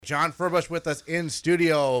Jon Furbush with us in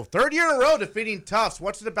studio. Third year in a row defeating Tufts.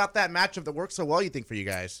 What's it about that matchup that works so well, you think, for you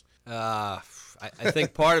guys? I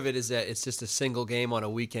think part of it is that it's just a single game on a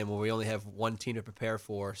weekend where we only have one team to prepare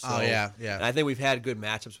for. So, yeah. And I think we've had good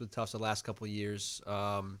matchups with Tufts the last couple of years.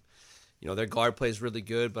 Their guard play is really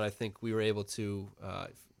good, but I think we were able to,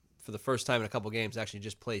 for the first time in a couple of games, actually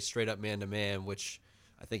just play straight up man-to-man, which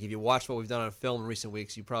I think if you watch what we've done on film in recent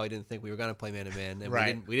weeks, you probably didn't think we were going to play man-to-man. And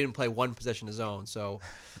right. we didn't play one possession of zone. So,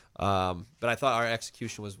 but I thought our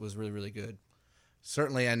execution was really, really good.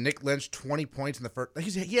 Certainly, and Nick Lynch, 20 points in the first.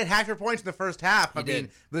 He had half your points in the first half. He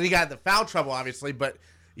did. Then he got the foul trouble, obviously, but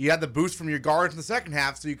you had the boost from your guards in the second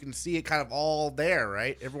half, so you can see it kind of all there,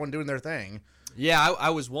 right? Everyone doing their thing. Yeah,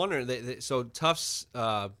 I was wondering. So Tufts,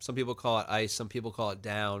 some people call it ice, some people call it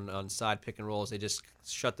down on side pick and rolls. They just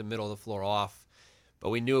shut the middle of the floor off. But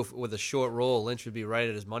we knew with a short roll, Lynch would be right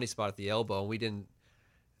at his money spot at the elbow, and we didn't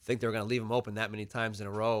think they were going to leave him open that many times in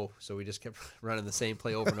a row. So we just kept running the same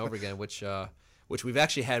play over and over again, which we've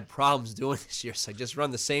actually had problems doing this year. So just run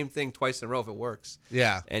the same thing twice in a row if it works.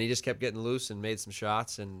 Yeah. And he just kept getting loose and made some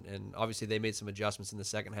shots, and obviously they made some adjustments in the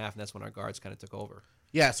second half, and that's when our guards kind of took over.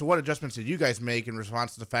 Yeah, so what adjustments did you guys make in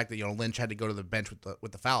response to the fact that Lynch had to go to the bench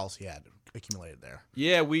with the fouls he had accumulated there?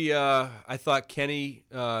 Yeah, I thought Kenny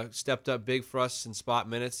stepped up big for us in spot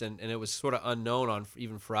minutes, and it was sort of unknown on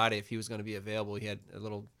even Friday if he was going to be available. He had a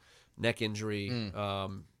little neck injury,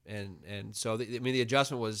 and so the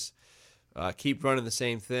adjustment was keep running the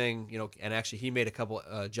same thing, and actually he made a couple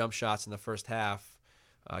jump shots in the first half.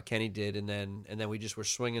 Kenny did, and then we just were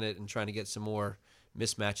swinging it and trying to get some more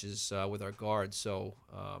mismatches with our guards. So,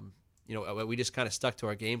 we just kind of stuck to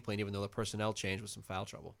our game plan, even though the personnel changed with some foul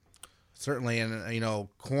trouble. Certainly, and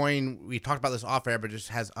Coyne, we talked about this off air, but just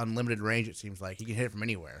has unlimited range. It seems like he can hit it from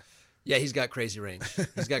anywhere. Yeah, he's got crazy range.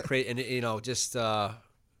 He's got crazy, and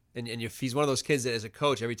and if he's one of those kids that, as a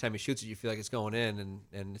coach, every time he shoots it, you feel like it's going in,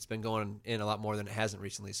 and it's been going in a lot more than it hasn't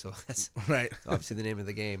recently. So that's right. Obviously the name of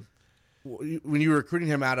the game. When you were recruiting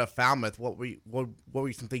him out of Falmouth, what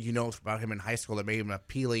were some things you noticed about him in high school that made him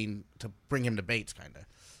appealing to bring him to Bates, kind of?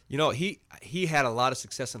 He had a lot of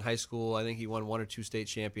success in high school. I think he won 1 or 2 state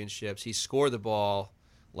championships. He scored the ball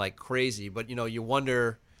like crazy, but you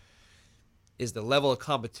wonder, is the level of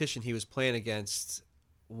competition he was playing against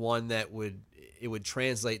one that would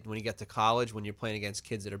translate when you get to college, when you're playing against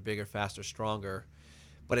kids that are bigger, faster, stronger.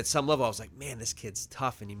 But at some level, I was like, man, this kid's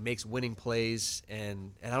tough, and he makes winning plays,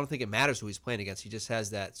 and I don't think it matters who he's playing against. He just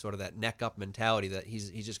has that sort of that neck-up mentality that he's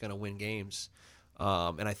just going to win games.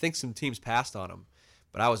 And I think some teams passed on him,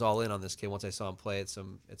 but I was all in on this kid once I saw him play at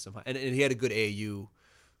some and he had a good AAU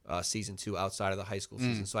season too outside of the high school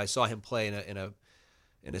season. So I saw him play in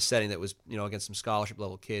a setting that was against some scholarship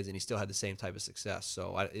level kids, and he still had the same type of success.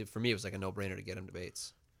 So for me, it was like a no-brainer to get him to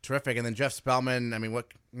Bates. Terrific. And then Jeff Spellman, I mean, what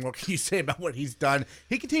can you say about what he's done?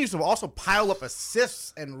 He continues to also pile up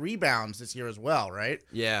assists and rebounds this year as well, right?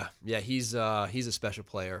 Yeah, he's a special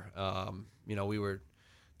player. We were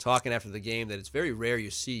talking after the game that it's very rare you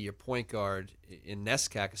see your point guard in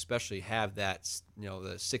NESCAC especially have that,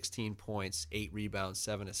 the 16 points, 8 rebounds,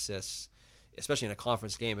 7 assists, especially in a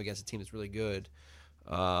conference game against a team that's really good.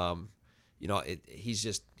 He's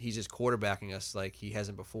just quarterbacking us like he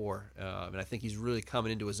hasn't before, and I think he's really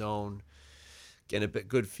coming into his own, getting a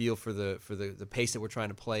good feel for the pace that we're trying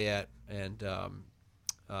to play at, and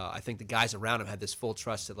I think the guys around him had this full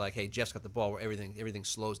trust that, like, hey, Jeff's got the ball where everything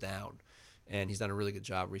slows down, and he's done a really good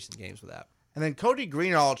job recent games with that. And then Cody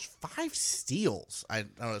Greenhalgh, 5 steals. I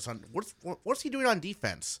don't know. What's he doing on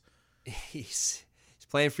defense? He's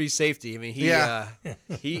playing free safety. I mean,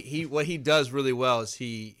 he what he does really well is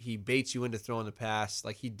he baits you into throwing the pass.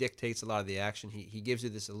 Like, he dictates a lot of the action. He gives you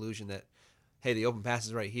this illusion that, hey, the open pass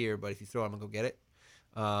is right here, but if you throw it, I'm gonna go get it.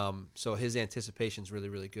 So his anticipation is really,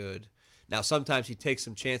 really good. Now, sometimes he takes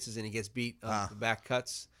some chances and he gets beat on the back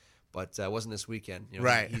cuts, but it wasn't this weekend.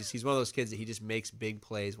 Right. He's one of those kids that he just makes big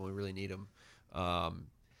plays when we really need him, and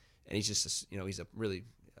he's just he's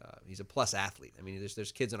a plus athlete. I mean,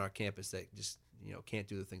 there's kids on our campus that just can't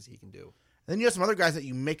do the things that he can do. And then you have some other guys that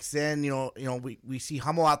you mix in. We see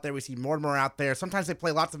Hummel out there, we see Mortimer out there. Sometimes they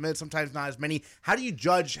play lots of minutes, sometimes not as many. How do you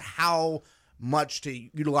judge how much to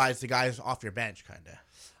utilize the guys off your bench, kind of?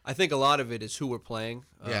 I think a lot of it is who we're playing.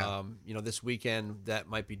 Yeah. This weekend that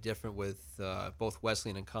might be different with both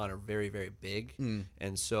Wesleyan and Connor very, very big.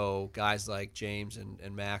 And so guys like James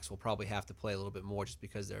and Max will probably have to play a little bit more just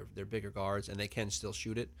because they're bigger guards and they can still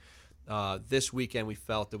shoot it. This weekend we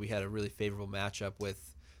felt that we had a really favorable matchup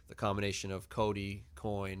with the combination of Cody,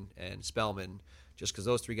 Coyne, and Spellman, just because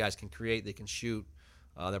those 3 guys can create, they can shoot.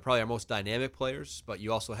 They're probably our most dynamic players, but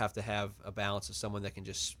you also have to have a balance of someone that can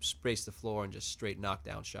just space the floor and just straight knock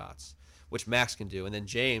down shots, which Max can do. And then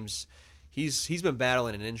James, he's been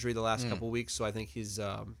battling an injury the last couple of weeks, so I think he's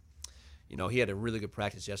he had a really good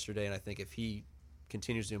practice yesterday, and I think if he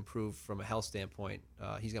continues to improve from a health standpoint,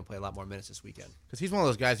 he's going to play a lot more minutes this weekend. Because he's one of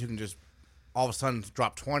those guys who can just all of a sudden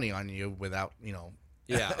drop 20 on you without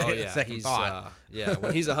second thought.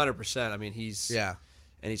 When he's 100%, I mean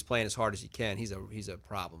and he's playing as hard as he can. He's a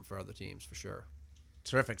problem for other teams for sure.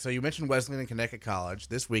 Terrific. So you mentioned Wesleyan and Connecticut College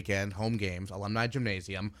this weekend, home games, Alumni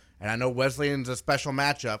Gymnasium, and I know Wesleyan's a special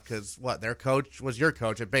matchup because their coach was your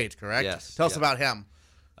coach at Bates, correct? Yes. Tell us about him.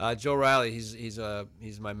 Joe Riley,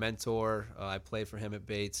 he's my mentor. I played for him at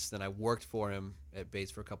Bates, then I worked for him at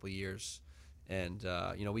Bates for a couple of years, and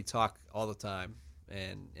we talk all the time.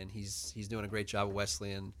 And he's doing a great job at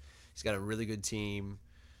Wesleyan. He's got a really good team.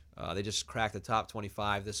 They just cracked the top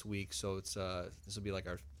 25 this week, so it's this will be like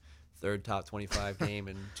our third top 25 game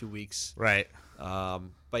in 2 weeks. Right.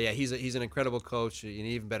 But yeah, he's an incredible coach, an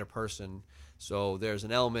even better person. So there's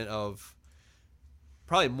an element of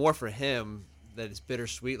probably more for him that it's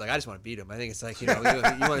bittersweet. Like I just want to beat him. I think it's like you want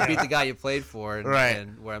to beat the guy you played for,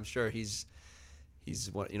 and where I'm sure he's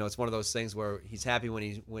it's one of those things where he's happy when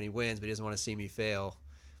he wins, but he doesn't want to see me fail.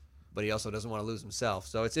 But he also doesn't want to lose himself.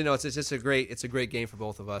 So it's just a great game for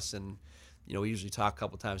both of us, and we usually talk a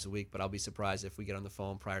couple times a week. But I'll be surprised if we get on the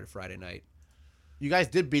phone prior to Friday night. You guys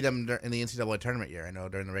did beat them in the NCAA tournament year, I know,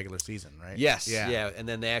 during the regular season, right? Yes, yeah, and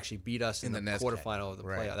then they actually beat us in the NESCAC quarterfinal of the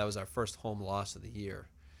playoff. That was our first home loss of the year,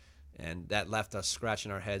 and that left us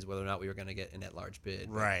scratching our heads whether or not we were going to get an at-large bid.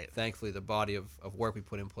 Right. But thankfully, the body of work we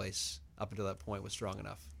put in place up until that point was strong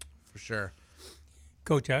enough. For sure.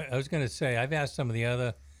 Coach, I was going to say, I've asked some of the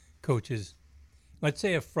other coaches, let's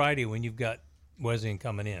say a Friday when you've got Wesleyan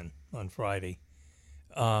coming in on Friday,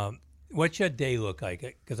 what's your day look like?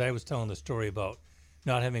 Because I was telling the story about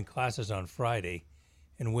not having classes on Friday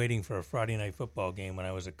and waiting for a Friday night football game when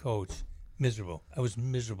I was a coach. Miserable. I was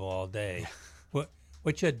miserable all day.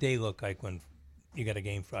 What's your day look like when you got a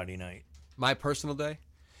game Friday night? My personal day?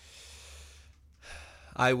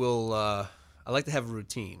 I like to have a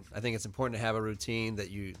routine. I think it's important to have a routine that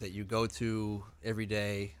you go to every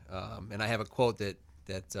day. And I have a quote that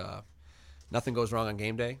nothing goes wrong on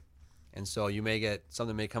game day. And so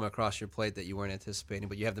something may come across your plate that you weren't anticipating,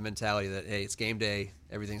 but you have the mentality that, hey, it's game day,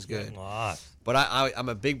 everything's good. But I'm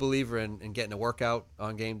a big believer in getting a workout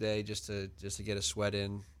on game day just to get a sweat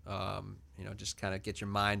in, just kind of get your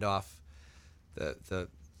mind off the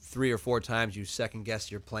 3 or 4 times you second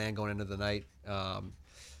guess your plan going into the night.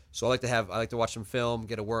 So I like to watch some film,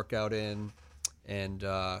 get a workout in, and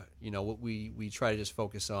we try to just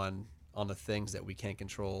focus on the things that we can't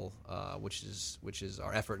control, which is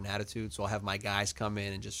our effort and attitude. So I'll have my guys come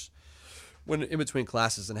in and just when in between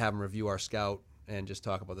classes and have them review our scout and just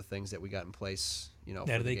talk about the things that we got in place. Now,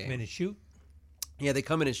 do they come in and shoot? Yeah, they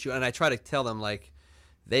come in and shoot, and I try to tell them like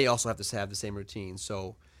they also have to have the same routine.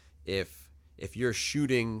 So if you're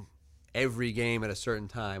shooting every game at a certain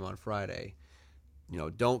time on Friday,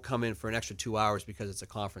 don't come in for an extra 2 hours because it's a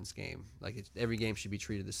conference game. Like every game should be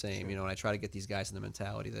treated the same. And I try to get these guys in the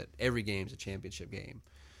mentality that every game is a championship game.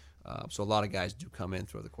 So a lot of guys do come in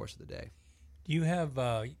throughout the course of the day. Do you have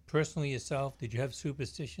personally yourself? Did you have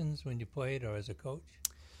superstitions when you played or as a coach?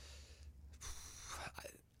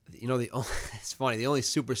 It's funny. The only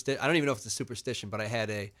superstition, I don't even know if it's a superstition, but I had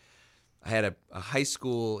a high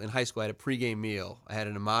school. In high school, I had a pregame meal. I had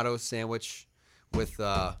an Amato sandwich with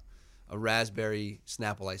a raspberry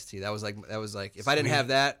Snapple iced tea. That was like if I didn't have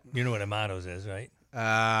that. You know what Amato's is, right?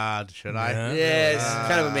 Should I? Yeah, it's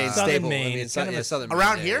kind of a main Southern staple. Maine. I mean, It's kind of a- Southern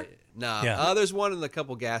Around Maine, here? No. Yeah. There's one in a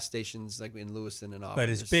couple gas stations like in Lewiston and Auburn. But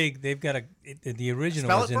it's big. They've got the original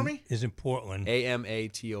Spell it for me? is in Portland.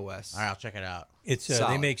 AMATOS. All right, I'll check it out. It's they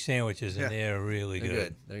Solid. make sandwiches and they're really They're good.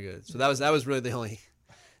 good. They're good. So that was really the only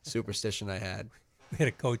superstition I had. We had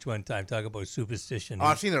a coach one time talk about superstition. Oh,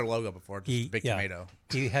 I've seen their logo before. Just big yeah. tomato.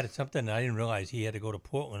 He had something I didn't realize. He had to go to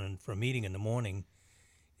Portland for a meeting in the morning,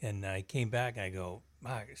 and I came back and I go,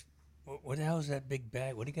 Mark, what the hell is that big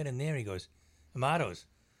bag? What do you got in there? He goes, Amato's.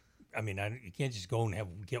 I mean, you can't just go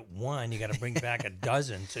and get one. You got to bring back a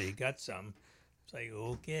dozen, so you got some. It's like,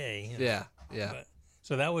 okay. Yeah. But,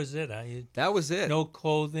 so that was it. That was it. No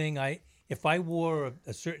clothing. If I wore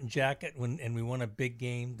a certain jacket and we won a big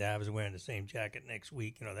game, that I was wearing the same jacket next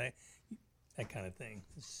week. That kind of thing.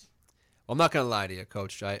 Well, I'm not gonna lie to you,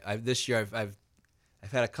 Coach. This year I've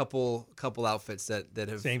had a couple outfits that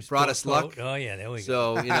have Same brought us sport luck. coat. Oh yeah, there we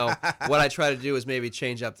So go. what I try to do is maybe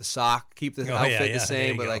change up the sock, keep the outfit the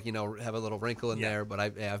same, but go. have a little wrinkle in there. But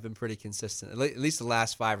I've been pretty consistent. At least the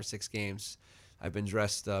last 5 or 6 games, I've been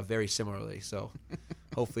dressed very similarly. So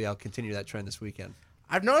hopefully I'll continue that trend this weekend.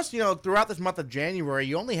 I've noticed, throughout this month of January,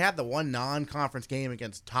 you only had the one non-conference game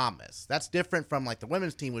against Thomas. That's different from like the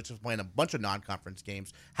women's team, which is playing a bunch of non-conference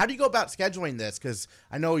games. How do you go about scheduling this? Because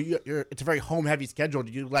I know it's a very home-heavy schedule.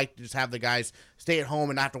 Do you like to just have the guys stay at home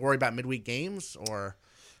and not have to worry about midweek games, or?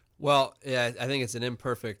 Well, yeah, I think it's an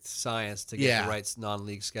imperfect science to get the right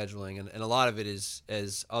non-league scheduling, and a lot of it is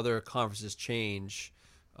as other conferences change.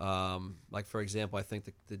 Like for example, I think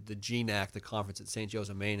the GNAC, the conference that St.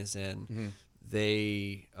 Joseph, Maine is in. Mm-hmm.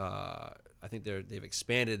 I think they've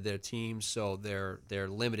expanded their teams, so they're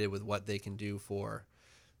limited with what they can do for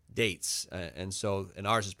dates, and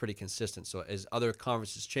ours is pretty consistent. So as other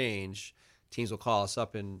conferences change, teams will call us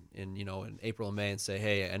up in April and May and say,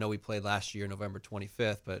 hey, I know we played last year November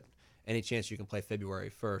 25th, but any chance you can play February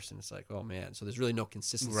 1st? And it's like, oh man, so there's really no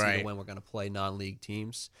consistency to when we're going to play non-league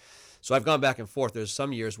teams. So I've gone back and forth. There's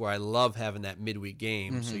some years where I love having that midweek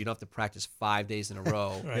game, so you don't have to practice 5 days in a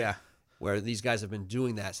row. Yeah. Where these guys have been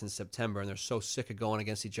doing that since September, and they're so sick of going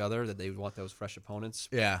against each other that they want those fresh opponents.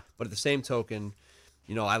 Yeah. But at the same token,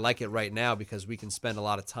 I like it right now because we can spend a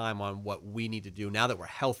lot of time on what we need to do now that we're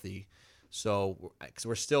healthy. So, because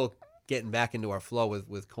we're still getting back into our flow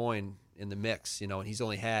with Coyne in the mix, and he's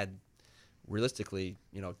only had, realistically,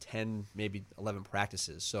 10, maybe 11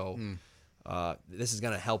 practices. So this is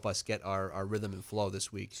going to help us get our rhythm and flow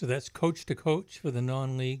this week. So that's coach to coach for the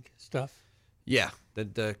non-league stuff? Yeah,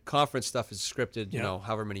 the conference stuff is scripted,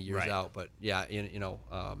 however many years out. But yeah,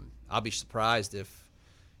 I'll be surprised if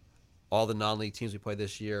all the non-league teams we play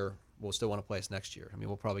this year will still want to play us next year. I mean,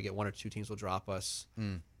 we'll probably get one or two teams will drop us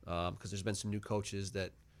because there's been some new coaches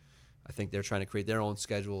that I think they're trying to create their own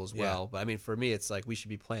schedule as well. But I mean, for me, it's like we should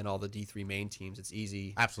be playing all the D3 main teams. It's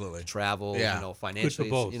easy, absolutely, to travel, financially,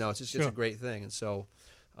 it's just it's a great thing. And so,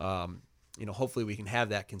 hopefully we can have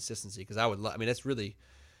that consistency because that's really.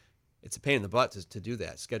 It's a pain in the butt to do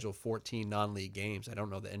that. Schedule 14 non-league games. I don't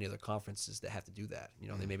know that any other conferences that have to do that.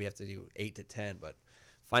 They maybe have to do 8 to 10, but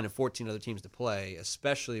finding 14 other teams to play,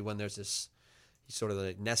 especially when there's this sort of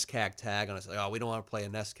the NESCAC tag on us, like, oh, we don't want to play a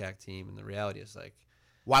NESCAC team, and the reality is like,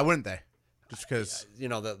 why wouldn't they? Just because the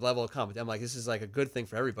level of competition. I'm like, this is like a good thing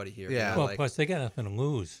for everybody here. Yeah. Well, plus they got nothing to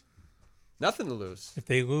lose. Nothing to lose. If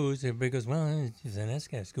they lose, everybody goes, well, it's an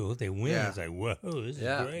SCAT school. If they win, it's like, whoa, this is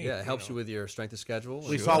great. Yeah, it helps you with your strength of schedule.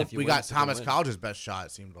 We got Thomas College's best shot,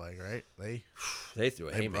 it seemed like, right? They threw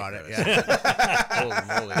a haymaker at us. Yeah.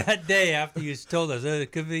 Holy moly. That day after you told us,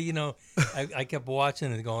 it could be, I kept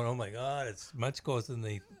watching and going, oh my God, it's much closer than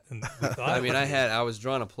we thought. I was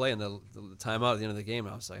drawing a play in the timeout at the end of the game,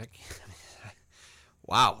 and I was like,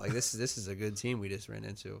 wow, like this is a good team we just ran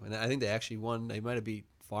into. And I think they actually won. They might have beat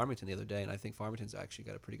Farmington the other day, and I think Farmington's actually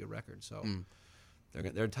got a pretty good record. So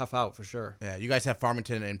they're tough out for sure. Yeah, you guys have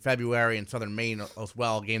Farmington in February and Southern Maine as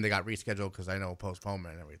well. A game they got rescheduled because I know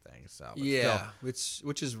postponement and everything. So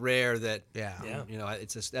which is rare. That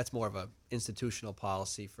that's more of a institutional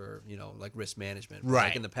policy for like risk management. Right.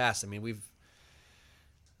 Like in the past, we've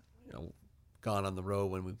gone on the road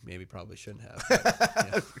when we maybe probably shouldn't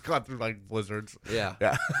have. Gone through like blizzards. Yeah.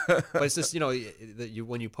 But it's just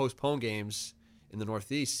when you postpone games in the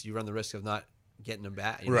Northeast, you run the risk of not getting them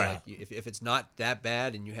back. Right. Like if it's not that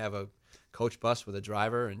bad and you have a coach bus with a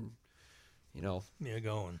driver and, You're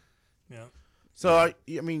going. Yeah. So,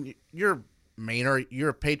 you're Mainer. You're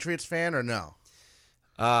a Patriots fan or no?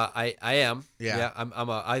 I am. Yeah.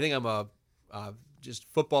 I think I'm a just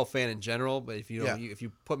football fan in general. But if if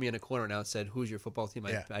you put me in a corner now and said, who's your football team?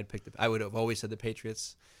 I'd pick I would have always said the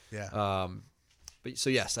Patriots. Yeah. But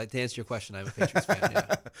so yes, to answer your question, I'm a Patriots fan.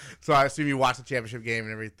 Yeah. So I assume you watched the championship game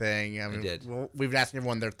and everything. I did. Well, we've been asking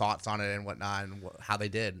everyone their thoughts on it and whatnot, and how they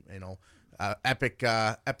did. Epic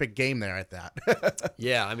game there at that.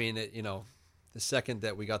 Yeah, the second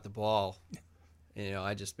that we got the ball,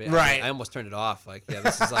 I just right. I almost turned it off. Like,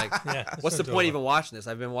 this is like, what's the point even watching this?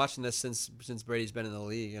 I've been watching this since Brady's been in the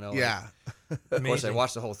league. Yeah. Of course, I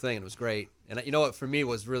watched the whole thing and it was great. And what for me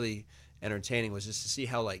was really entertaining was just to see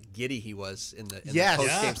how giddy he was in the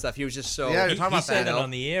post-game stuff. He was just so he said that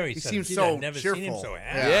on the air. He seemed so I've never cheerful. seen him so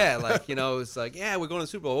happy. It's like, we're going to the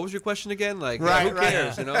Super Bowl. What was your question again? Like, who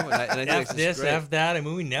cares? And I think F this, F that.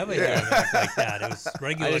 We never hear anything like that. It was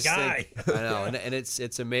regular guy. I know, and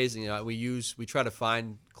it's amazing. We try to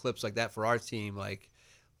find clips like that for our team. Like,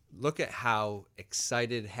 look at how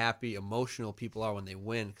excited, happy, emotional people are when they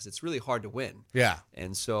win because it's really hard to win. Yeah,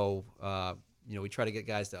 and so. We try to get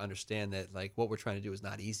guys to understand that like what we're trying to do is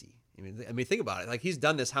not easy. Think about it. Like he's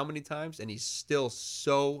done this how many times, and he's still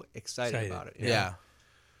so excited about it. Yeah,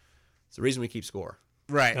 it's the reason we keep score.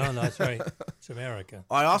 Right. No, that's right. It's America.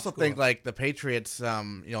 I also think like the Patriots, have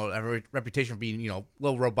a reputation for being, a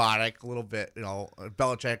little robotic, a little bit,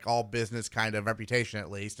 Belichick, all business kind of reputation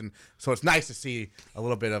at least, and so it's nice to see a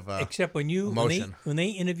little bit of except when emotion. when they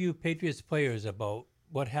interview Patriots players about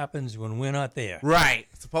what happens when we're not there, right?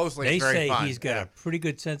 Supposedly, they it's very say fun. he's got a pretty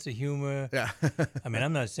good sense of humor. Yeah. I mean,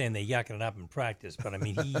 I'm not saying they're yakking it up in practice, but I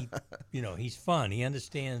mean, he's fun. He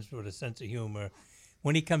understands with a sense of humor.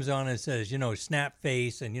 When he comes on and says, snap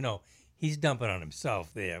face, and he's dumping on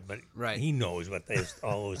himself there, but Right. he knows what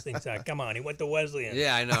all those things are. Come on, he went to Wesleyan.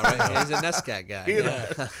 Yeah, I know, right? He's a NESCAT guy.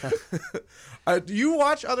 Yeah. Do you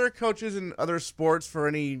watch other coaches in other sports for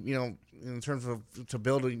any, in terms of to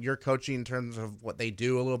build your coaching in terms of what they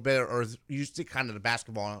do a little bit, or is you stick kind of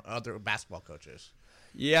the other basketball coaches?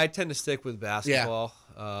 Yeah, I tend to stick with basketball.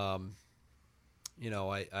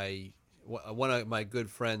 One of my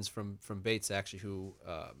good friends from Bates actually who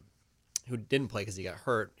didn't play because he got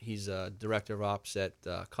hurt. He's a director of ops at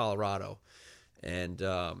Colorado, and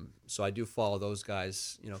so I do follow those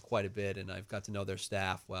guys, quite a bit, and I've got to know their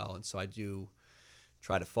staff well, and so I do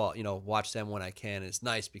try to watch them when I can. And it's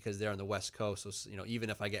nice because they're on the West Coast, so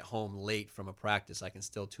even if I get home late from a practice, I can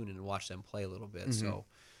still tune in and watch them play a little bit.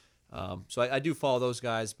 Mm-hmm. So I do follow those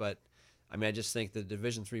guys, but I mean, I just think the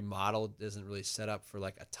Division III model isn't really set up for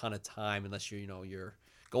like a ton of time unless you're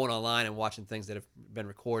going online and watching things that have been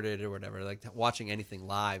recorded or whatever. Like watching anything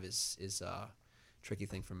live is a tricky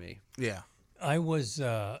thing for me. Yeah. I was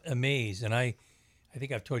amazed, and I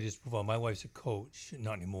think I've told you this before. My wife's a coach,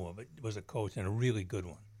 not anymore, but was a coach and a really good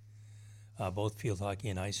one. Both field hockey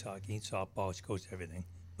and ice hockey, softball. She coached everything.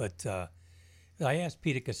 But I asked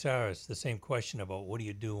Peter Casares the same question about what do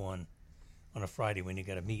you do on a Friday when you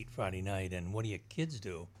got to meet Friday night, and what do your kids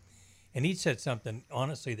do? And he said something,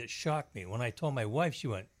 honestly, that shocked me. When I told my wife, she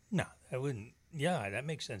went, no, I wouldn't. Yeah, that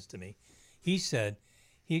makes sense to me. He said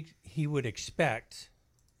he would expect,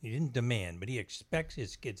 he didn't demand, but he expects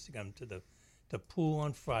his kids to come to the pool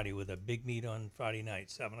on Friday with a big meet on Friday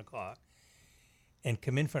night, 7 o'clock, and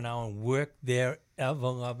come in for an hour and work their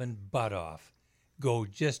ever-loving butt off, go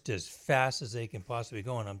just as fast as they can possibly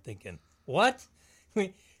go. And I'm thinking, what?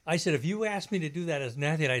 I said, if you asked me to do that as an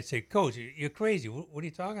athlete, I'd say, Coach, you're crazy. What are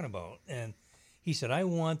you talking about? And he said, I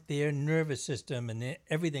want their nervous system and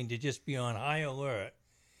everything to just be on high alert.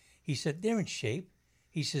 He said, they're in shape.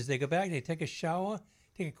 He says, they go back, they take a shower,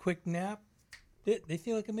 take a quick nap. They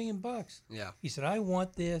feel like $1 million. Yeah. He said, I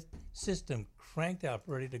want their system cranked up,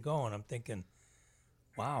 ready to go. And I'm thinking,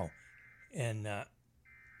 wow. And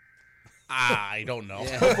I don't know.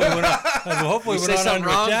 Yeah. hopefully we're not under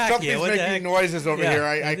attack. Something's making noises over here.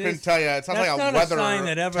 I couldn't tell you. It sounds like a weather That's not a sign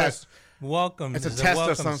that ever test. welcomes. It's a is test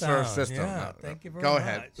welcome of some sort of sound. system. Yeah, thank you very Go much.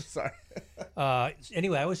 ahead. Sorry.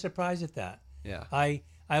 Anyway, I was surprised at that. Yeah. I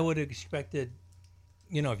would have expected,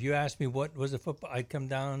 if you asked me what was a football, I'd come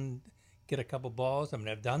down, get a couple balls. I mean,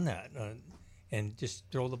 I've done that. And just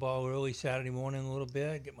throw the ball early Saturday morning a little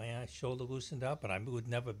bit, get my shoulder loosened up, and I would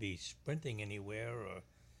never be sprinting anywhere.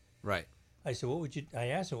 Right. I said, I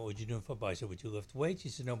asked him, what would you do in football? I said, would you lift weights? He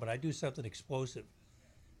said, no, but I do something explosive.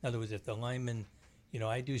 In other words, if the lineman,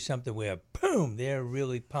 I do something where, boom, they're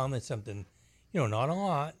really pounding something, not a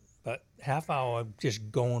lot, but half hour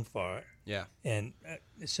just going for it. Yeah. And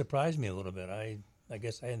it surprised me a little bit. I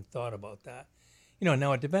guess I hadn't thought about that.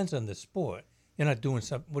 Now it depends on the sport. You're not doing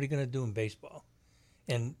something. What are you going to do in baseball?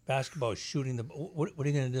 And basketball is shooting the. What are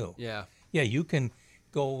you going to do? Yeah. Yeah, you can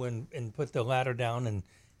go and put the ladder down and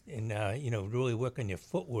really work on your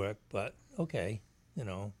footwork. But okay,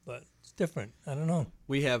 but it's different. I don't know.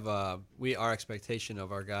 We have our expectation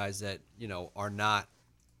of our guys that are not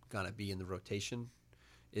gonna be in the rotation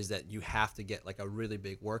is that you have to get like a really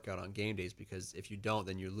big workout on game days, because if you don't,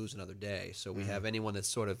 then you lose another day. So we have anyone that's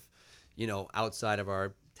sort of outside of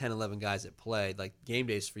our 10, 11 guys that play, like game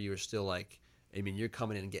days for you are still like, you're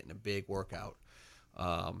coming in and getting a big workout.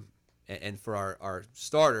 And for our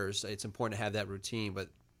starters, it's important to have that routine. But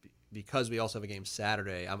because we also have a game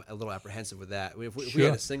Saturday, I'm a little apprehensive with that. If we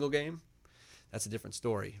had a single game, that's a different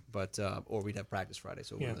story. But or we'd have practice Friday,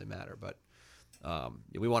 so it wouldn't really matter. But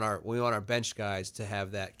we want our bench guys to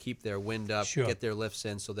have that, keep their wind up, get their lifts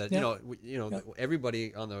in, so that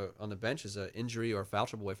everybody on the bench is an injury or foul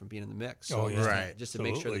trouble away from being in the mix. So just to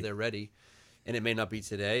make sure that they're ready. And it may not be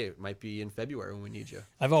today; it might be in February when we need you.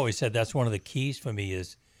 I've always said that's one of the keys for me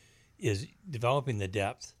is developing the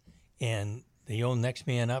depth and the old next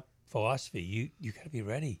man up philosophy. You got to be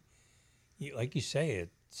ready. Like you say, if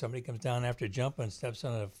somebody comes down after jumping, steps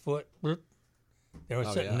on a foot. They're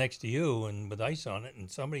sitting next to you and with ice on it,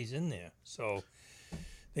 and somebody's in there. So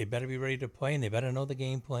they better be ready to play, and they better know the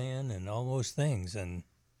game plan and all those things. And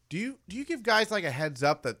Do you give guys like a heads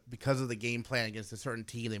up that because of the game plan against a certain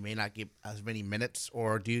team, they may not get as many minutes,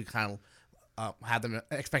 or do you kind of have them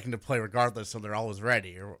expecting to play regardless, so they're always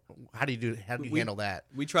ready? Or how do you handle that?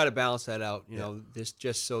 We try to balance that out, you know, this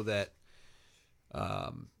just so that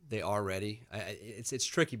they are ready. It's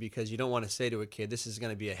tricky because you don't want to say to a kid, "This is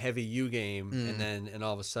going to be a heavy U game," and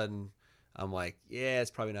all of a sudden, I'm like, "Yeah,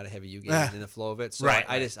 it's probably not a heavy U game in the flow of it." So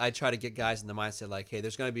I try to get guys in the mindset like, "Hey,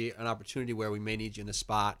 there's going to be an opportunity where we may need you in the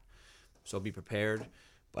spot, so be prepared."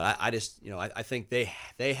 But I just, you know, I think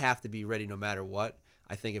they have to be ready no matter what.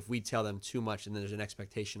 I think if we tell them too much, and then there's an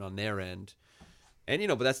expectation on their end, and you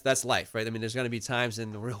know, but that's life, right? I mean, there's going to be times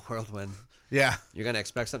in the real world when you're going to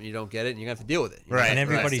expect something, you don't get it, and you're going to have to deal with it. Right. And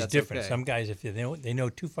everybody's different. Okay. Some guys, if they know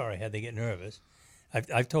too far ahead, they get nervous.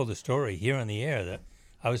 I've told a story here on the air that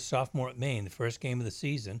I was sophomore at Maine, the first game of the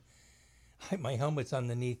season. My helmet's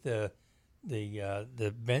underneath the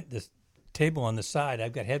table on the side.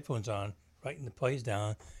 I've got headphones on, writing the plays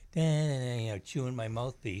down, chewing my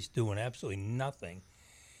mouthpiece, doing absolutely nothing.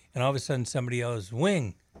 And all of a sudden, somebody yells,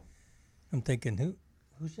 "Wing!" I'm thinking,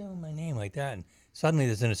 who's yelling my name like that? And suddenly,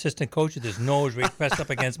 there's an assistant coach with his nose right pressed up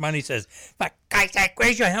against mine. He says, "For Christ's sake,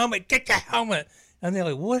 where's your helmet? Get your helmet!" And they're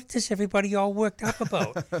like, "What is everybody all worked up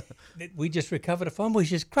about?" We just recovered a fumble. He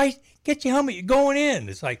says, "Christ, get your helmet. You're going in."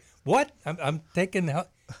 It's like, what? I'm taking the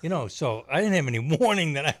so I didn't have any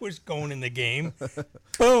warning that I was going in the game.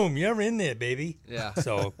 Boom, you're in there, baby. Yeah.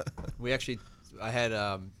 So we had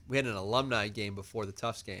an alumni game before the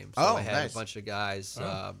Tufts game. So Oh, I had nice. a bunch of guys,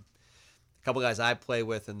 a couple guys I play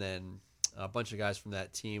with, and then a bunch of guys from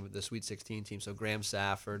that team, the Sweet 16 team. So Graham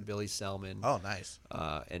Safford, Billy Selman. Oh, nice.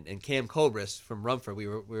 And Cam Cobras from Rumford. We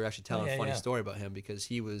were actually telling a funny story about him because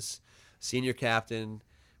he was senior captain,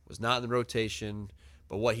 was not in the rotation,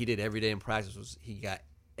 but what he did every day in practice was he got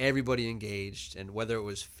everybody engaged, and whether it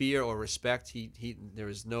was fear or respect, he there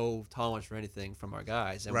was no tolerance for anything from our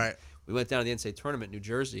guys. And Right. we went down to the NCAA tournament in New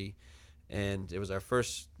Jersey, and it was our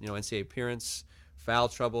first NCAA appearance. Foul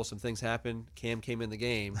trouble, some things happened. Cam came in the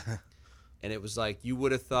game, and it was like you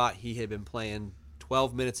would have thought he had been playing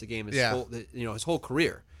 12 minutes a game his whole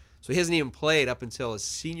career. So he hasn't even played up until his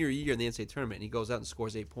senior year in the NCAA tournament, and he goes out and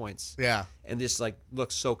scores 8 points. Yeah. And just like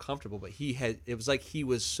looks so comfortable, but it was like he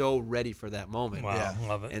was so ready for that moment. wow, Yeah.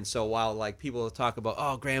 love it. And so while like people talk about,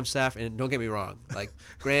 oh, Graham Safford, and don't get me wrong, like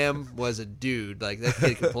Graham was a dude, like that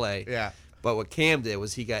kid could play. Yeah. But what Cam did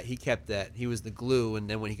was he kept that. He was the glue, and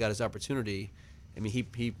then when he got his opportunity, I mean,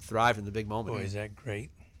 he thrived in the big moment. Boy, is that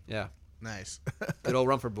great. Yeah. Nice. Good old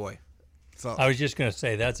Rumford boy. So I was just going to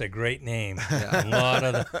say that's a great name. Yeah.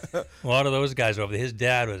 A lot of those guys over there. His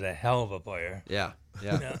dad was a hell of a player. Yeah.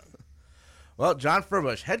 Well, Jon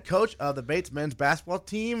Furbush, head coach of the Bates men's basketball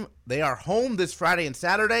team. They are home this Friday and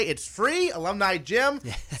Saturday. It's free. Alumni Gym.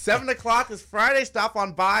 7 o'clock this Friday. Stop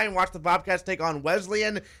on by and watch the Bobcats take on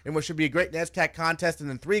Wesleyan in what should be a great NESCAC contest. And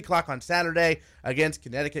then 3 o'clock on Saturday against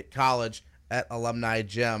Connecticut College at Alumni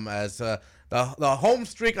Gym. As the home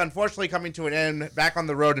streak, unfortunately, coming to an end, back on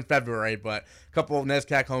the road in February, but a couple of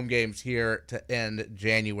NESCAC home games here to end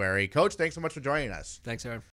January. Coach, thanks so much for joining us. Thanks, Aaron.